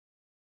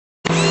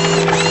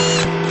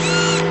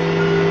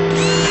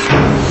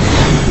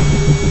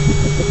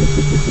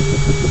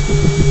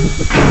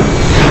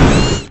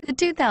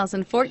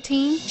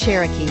2014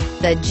 Cherokee.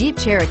 The Jeep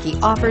Cherokee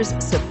offers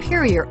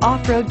superior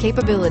off-road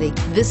capability.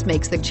 This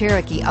makes the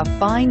Cherokee a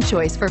fine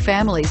choice for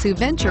families who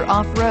venture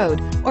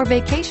off-road or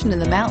vacation in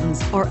the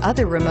mountains or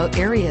other remote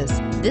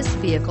areas. This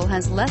vehicle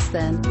has less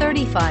than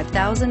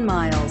 35,000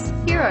 miles.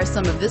 Here are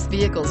some of this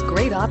vehicle's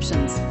great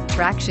options: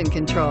 traction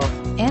control,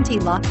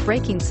 anti-lock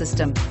braking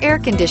system, air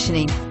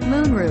conditioning,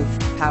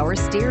 moonroof, power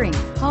steering,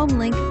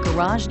 HomeLink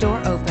garage door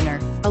opener,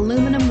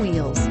 aluminum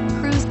wheels,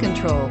 cruise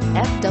control,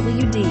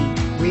 FWD,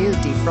 rear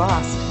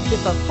defrost.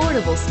 If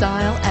affordable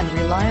style and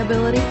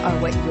reliability are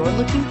what you're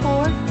looking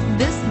for,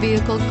 this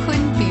vehicle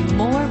couldn't be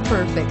more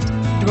perfect.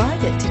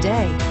 Drive it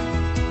today.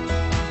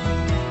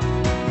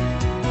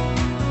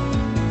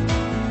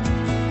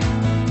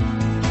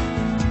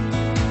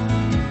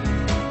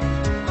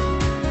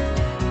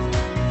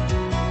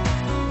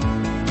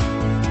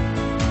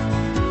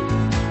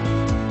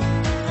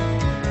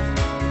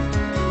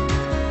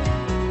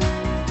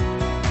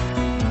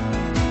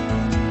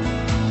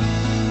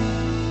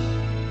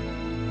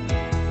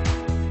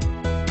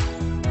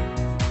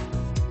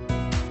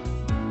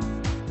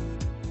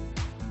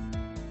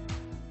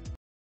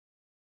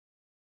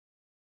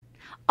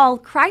 All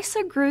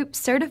Chrysler Group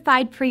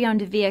certified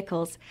pre-owned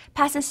vehicles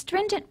pass a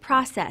stringent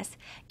process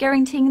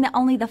guaranteeing that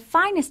only the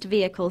finest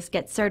vehicles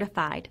get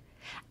certified.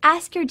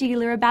 Ask your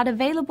dealer about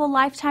available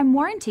lifetime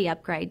warranty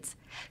upgrades.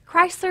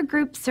 Chrysler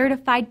Group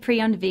certified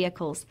pre-owned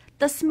vehicles,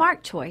 the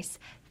smart choice,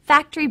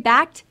 factory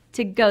backed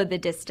to go the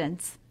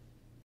distance.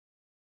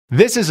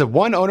 This is a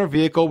one-owner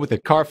vehicle with a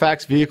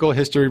CarFax Vehicle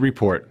History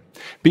Report.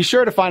 Be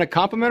sure to find a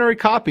complimentary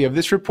copy of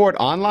this report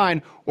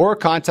online or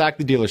contact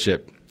the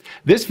dealership.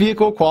 This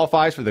vehicle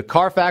qualifies for the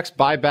CarFax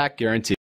Buyback Guarantee.